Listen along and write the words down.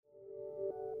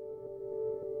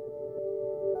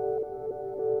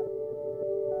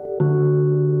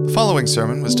The following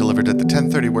sermon was delivered at the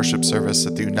 10:30 worship service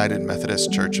at the United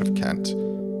Methodist Church of Kent.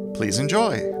 Please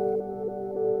enjoy.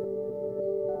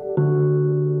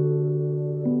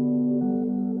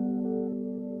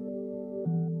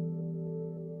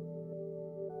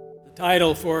 The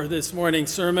title for this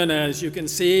morning's sermon, as you can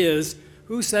see, is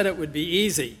Who Said It Would Be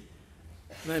Easy?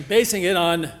 And I'm basing it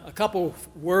on a couple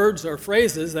words or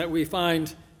phrases that we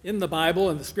find in the Bible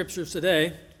and the scriptures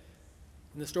today.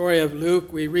 In the story of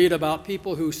Luke, we read about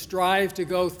people who strive to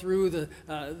go through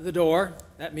the door.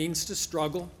 That means to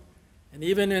struggle. And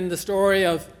even in the story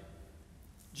of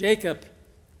Jacob,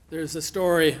 there's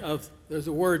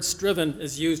a word striven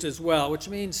is used as well, which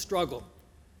means struggle.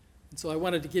 And so I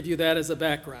wanted to give you that as a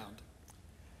background.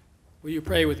 Will you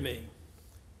pray with me?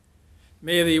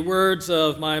 May the words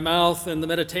of my mouth and the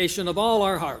meditation of all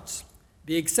our hearts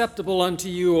be acceptable unto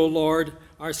you, O Lord,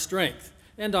 our strength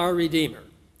and our Redeemer.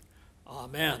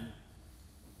 Amen.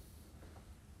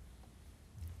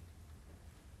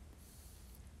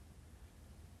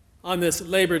 On this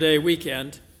Labor Day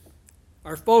weekend,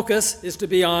 our focus is to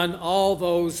be on all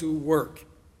those who work.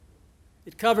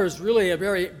 It covers really a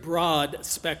very broad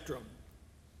spectrum.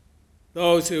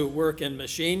 Those who work in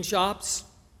machine shops,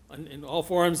 in all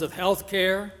forms of health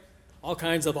care, all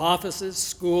kinds of offices,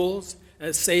 schools,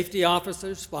 as safety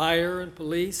officers, fire and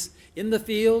police, in the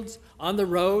fields, on the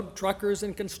road, truckers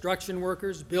and construction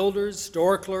workers, builders,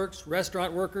 store clerks,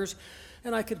 restaurant workers,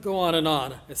 and I could go on and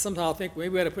on. I somehow think maybe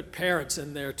we ought to put parents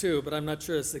in there too, but I'm not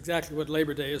sure it's exactly what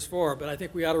Labor Day is for, but I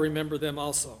think we ought to remember them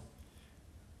also.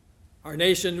 Our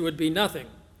nation would be nothing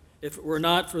if it were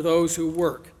not for those who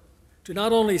work, to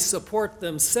not only support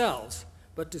themselves,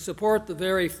 but to support the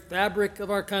very fabric of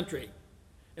our country.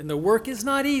 And the work is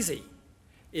not easy.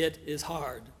 It is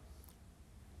hard.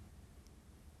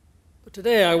 But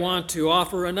today I want to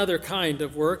offer another kind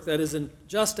of work that is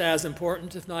just as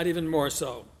important, if not even more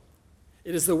so.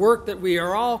 It is the work that we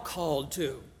are all called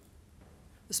to.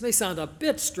 This may sound a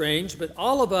bit strange, but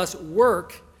all of us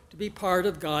work to be part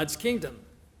of God's kingdom.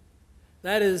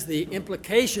 That is the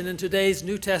implication in today's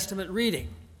New Testament reading.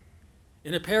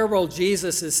 In a parable,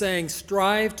 Jesus is saying,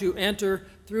 strive to enter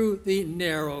through the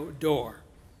narrow door.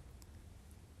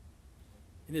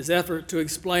 In his effort to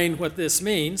explain what this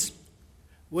means,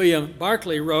 William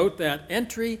Barclay wrote that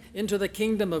entry into the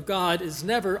kingdom of God is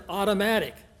never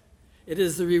automatic. It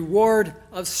is the reward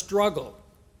of struggle.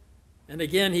 And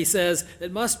again, he says,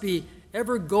 it must be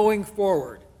ever going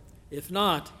forward. If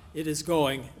not, it is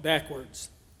going backwards.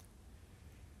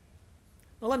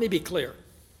 Now, let me be clear.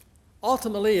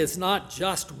 Ultimately, it's not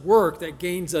just work that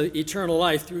gains eternal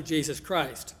life through Jesus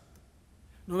Christ.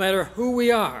 No matter who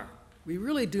we are, we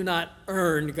really do not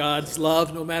earn God's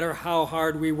love, no matter how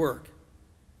hard we work.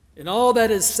 In all that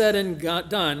is said and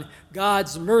done,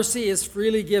 God's mercy is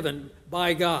freely given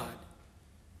by God,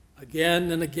 again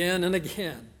and again and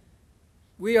again.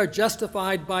 We are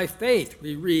justified by faith,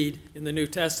 we read in the New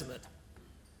Testament.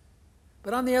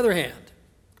 But on the other hand,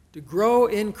 to grow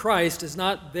in Christ is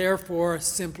not therefore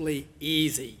simply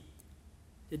easy.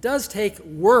 It does take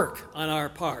work on our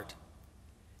part.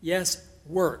 Yes,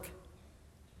 work.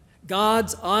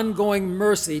 God's ongoing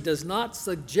mercy does not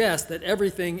suggest that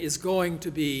everything is going to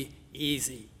be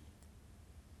easy.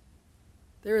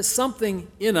 There is something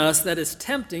in us that is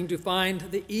tempting to find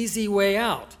the easy way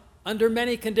out under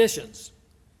many conditions.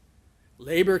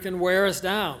 Labor can wear us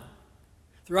down.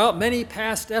 Throughout many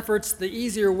past efforts, the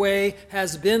easier way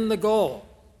has been the goal.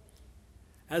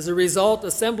 As a result,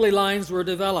 assembly lines were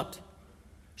developed.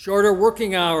 Shorter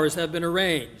working hours have been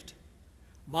arranged.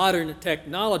 Modern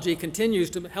technology continues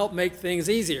to help make things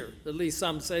easier. At least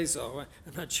some say so.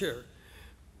 I'm not sure.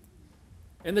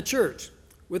 And the church,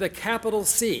 with a capital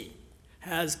C,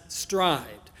 has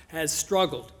strived, has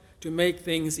struggled to make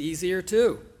things easier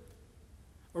too.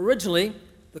 Originally,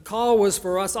 the call was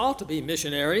for us all to be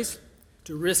missionaries,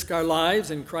 to risk our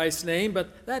lives in Christ's name,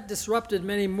 but that disrupted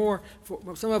many more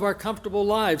for some of our comfortable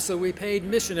lives, so we paid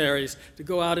missionaries to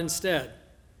go out instead.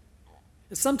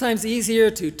 It's sometimes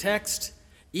easier to text,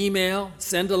 email,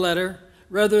 send a letter,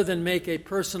 rather than make a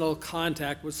personal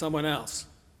contact with someone else.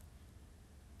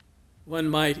 One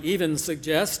might even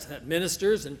suggest that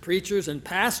ministers and preachers and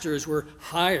pastors were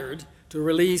hired to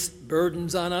release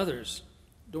burdens on others.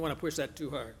 Don't want to push that too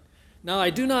hard. Now,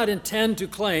 I do not intend to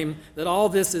claim that all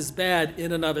this is bad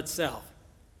in and of itself.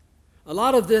 A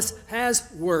lot of this has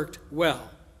worked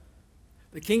well.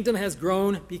 The kingdom has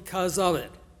grown because of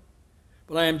it.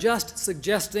 But I am just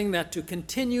suggesting that to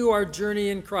continue our journey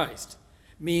in Christ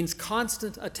means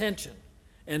constant attention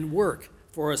and work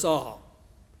for us all.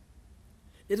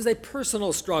 It is a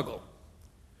personal struggle.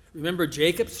 Remember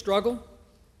Jacob's struggle?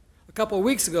 A couple of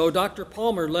weeks ago, Dr.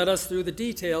 Palmer led us through the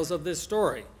details of this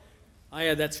story. I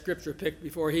had that scripture picked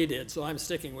before he did, so I'm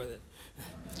sticking with it.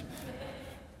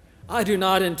 I do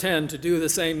not intend to do the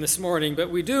same this morning, but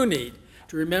we do need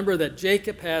to remember that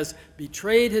Jacob has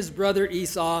betrayed his brother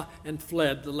Esau and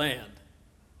fled the land.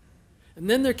 And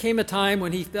then there came a time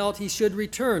when he felt he should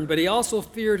return, but he also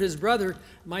feared his brother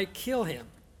might kill him.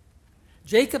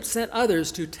 Jacob sent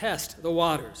others to test the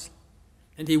waters,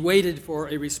 and he waited for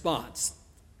a response.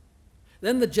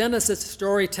 Then the Genesis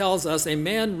story tells us a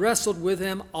man wrestled with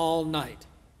him all night.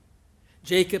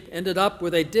 Jacob ended up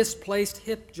with a displaced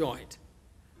hip joint.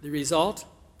 The result?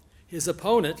 His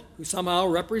opponent, who somehow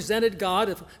represented God,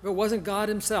 if it wasn't God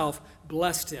himself,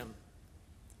 blessed him.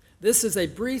 This is a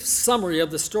brief summary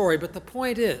of the story, but the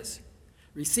point is,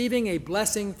 receiving a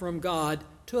blessing from God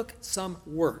took some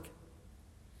work.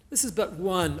 This is but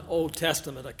one Old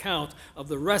Testament account of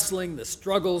the wrestling, the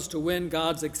struggles to win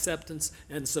God's acceptance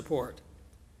and support.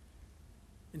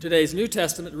 In today's New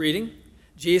Testament reading,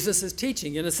 Jesus is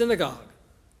teaching in a synagogue.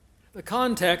 The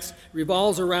context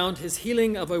revolves around his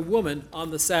healing of a woman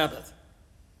on the Sabbath.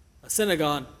 A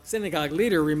synagogue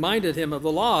leader reminded him of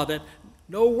the law that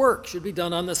no work should be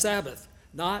done on the Sabbath,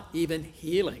 not even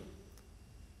healing.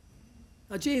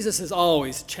 Now, Jesus is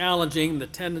always challenging the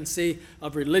tendency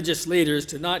of religious leaders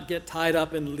to not get tied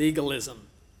up in legalism.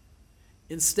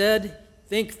 Instead,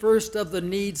 think first of the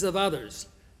needs of others,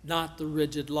 not the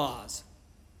rigid laws.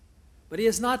 But he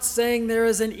is not saying there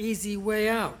is an easy way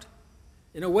out.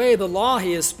 In a way, the law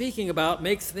he is speaking about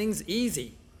makes things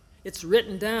easy. It's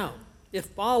written down. If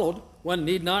followed, one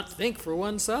need not think for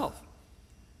oneself.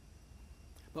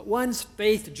 But one's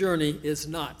faith journey is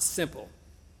not simple.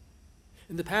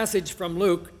 In the passage from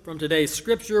Luke, from today's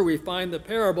scripture, we find the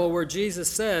parable where Jesus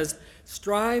says,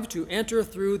 "Strive to enter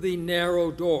through the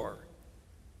narrow door.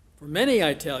 For many,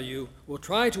 I tell you, will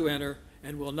try to enter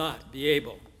and will not be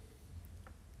able."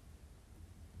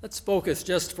 Let's focus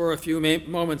just for a few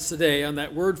moments today on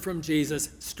that word from Jesus,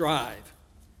 strive.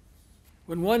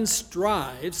 When one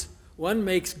strives, one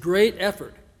makes great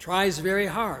effort, tries very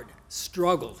hard,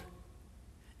 struggled.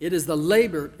 It is the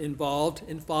labor involved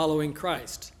in following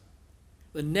Christ.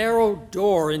 The narrow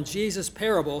door in Jesus'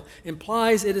 parable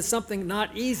implies it is something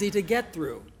not easy to get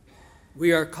through.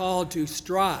 We are called to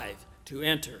strive to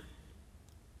enter.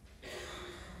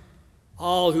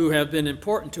 All who have been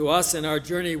important to us in our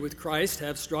journey with Christ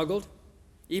have struggled.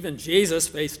 Even Jesus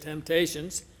faced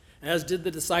temptations, as did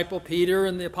the disciple Peter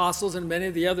and the apostles and many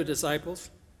of the other disciples.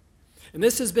 And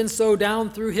this has been so down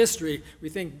through history. We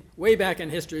think way back in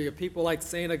history of people like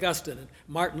St. Augustine and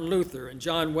Martin Luther and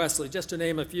John Wesley, just to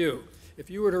name a few.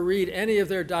 If you were to read any of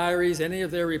their diaries, any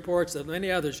of their reports of many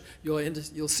others,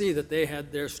 you'll see that they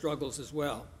had their struggles as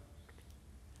well.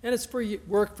 And it's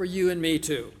work for you and me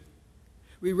too.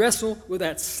 We wrestle with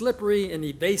that slippery and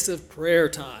evasive prayer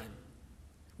time.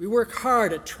 We work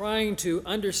hard at trying to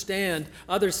understand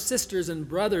other sisters and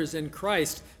brothers in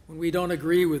Christ when we don't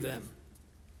agree with them.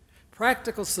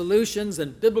 Practical solutions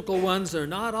and biblical ones are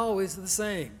not always the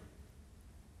same.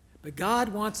 But God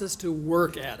wants us to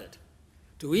work at it,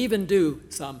 to even do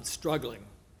some struggling.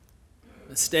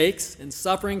 Mistakes and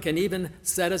suffering can even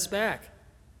set us back.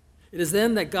 It is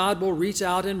then that God will reach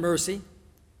out in mercy.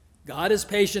 God is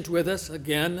patient with us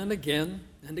again and again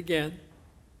and again.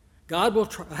 God will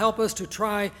help us to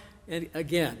try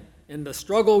again, and the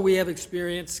struggle we have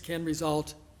experienced can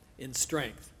result in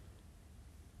strength.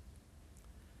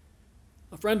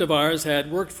 A friend of ours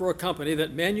had worked for a company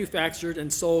that manufactured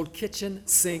and sold kitchen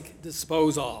sink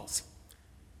disposals.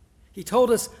 He told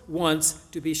us once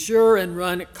to be sure and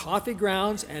run coffee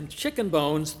grounds and chicken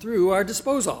bones through our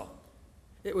disposal.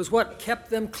 It was what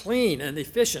kept them clean and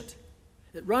efficient.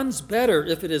 It runs better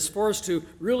if it is forced to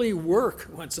really work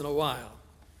once in a while.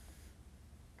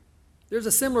 There's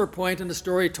a similar point in the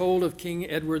story told of King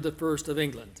Edward I of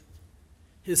England.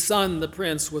 His son, the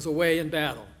prince, was away in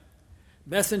battle.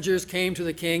 Messengers came to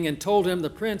the king and told him the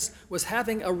prince was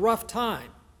having a rough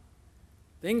time.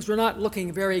 Things were not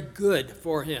looking very good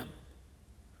for him.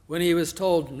 When he was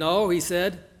told no, he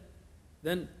said,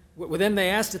 then he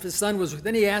asked if his son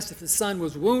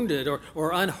was wounded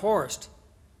or unhorsed.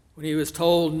 When he was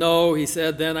told no, he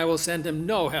said, then I will send him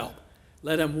no help.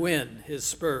 Let him win his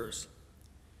spurs.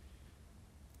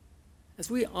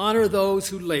 As we honor those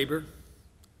who labor,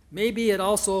 maybe it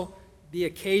also be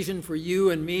occasion for you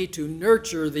and me to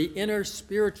nurture the inner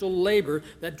spiritual labor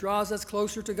that draws us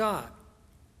closer to God.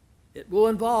 It will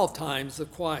involve times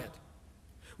of quiet.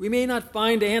 We may not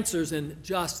find answers in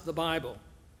just the Bible,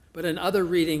 but in other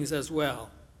readings as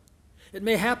well. It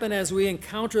may happen as we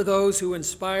encounter those who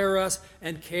inspire us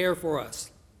and care for us.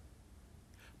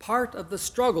 Part of the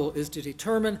struggle is to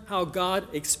determine how God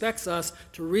expects us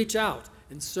to reach out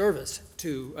in service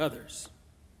to others.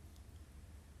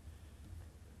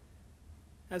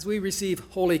 As we receive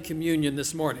Holy Communion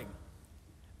this morning,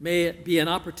 may it be an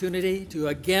opportunity to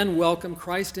again welcome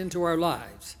Christ into our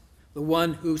lives, the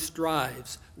one who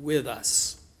strives with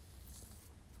us.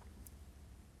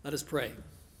 Let us pray.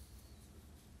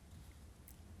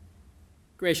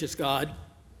 Gracious God,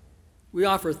 we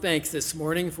offer thanks this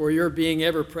morning for your being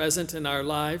ever present in our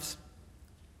lives.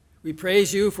 We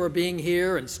praise you for being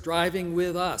here and striving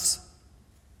with us.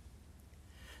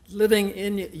 Living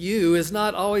in you is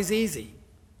not always easy.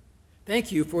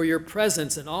 Thank you for your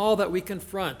presence in all that we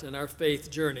confront in our faith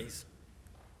journeys.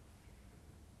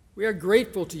 We are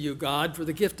grateful to you, God, for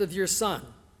the gift of your Son.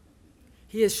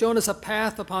 He has shown us a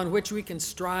path upon which we can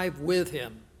strive with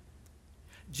him.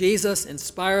 Jesus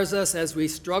inspires us as we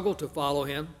struggle to follow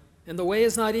him, and the way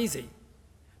is not easy,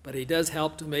 but he does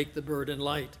help to make the burden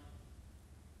light.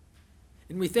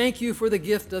 And we thank you for the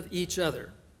gift of each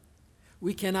other.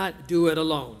 We cannot do it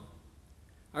alone.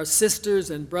 Our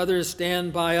sisters and brothers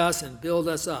stand by us and build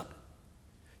us up.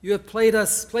 You have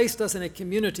placed us in a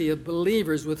community of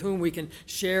believers with whom we can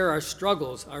share our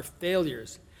struggles, our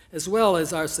failures, as well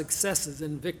as our successes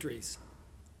and victories.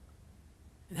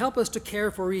 And help us to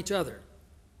care for each other.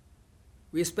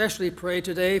 We especially pray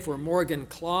today for Morgan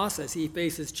Kloss as he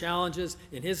faces challenges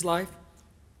in his life.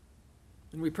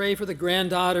 And we pray for the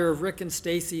granddaughter of Rick and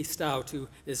Stacy Stout, who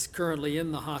is currently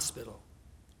in the hospital.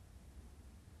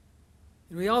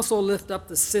 And we also lift up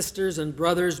the sisters and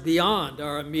brothers beyond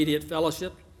our immediate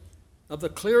fellowship of the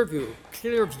Clearview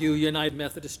United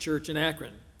Methodist Church in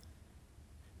Akron.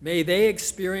 May they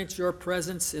experience your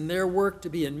presence in their work to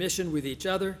be in mission with each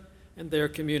other and their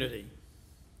community.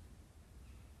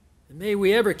 And may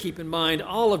we ever keep in mind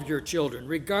all of your children,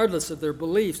 regardless of their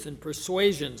beliefs and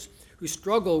persuasions, who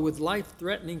struggle with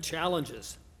life-threatening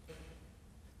challenges.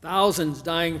 Thousands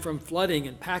dying from flooding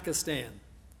in Pakistan.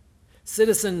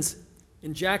 Citizens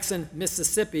in Jackson,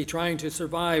 Mississippi, trying to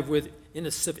survive with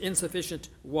insufficient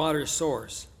water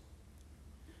source.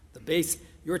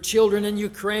 Your children in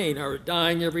Ukraine are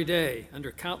dying every day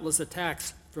under countless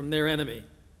attacks from their enemy.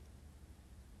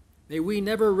 May we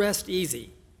never rest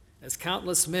easy, as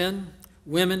countless men,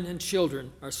 women, and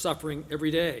children are suffering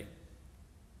every day.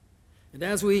 And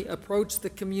as we approach the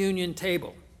communion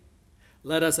table,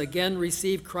 let us again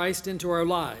receive Christ into our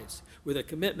lives with a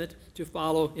commitment to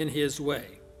follow in his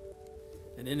way.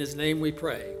 And in his name we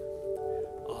pray.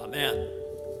 Amen.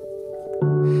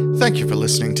 Thank you for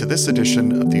listening to this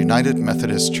edition of the United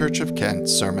Methodist Church of Kent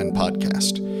Sermon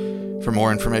Podcast. For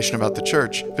more information about the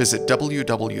church, visit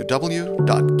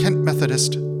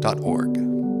www.kentmethodist.org.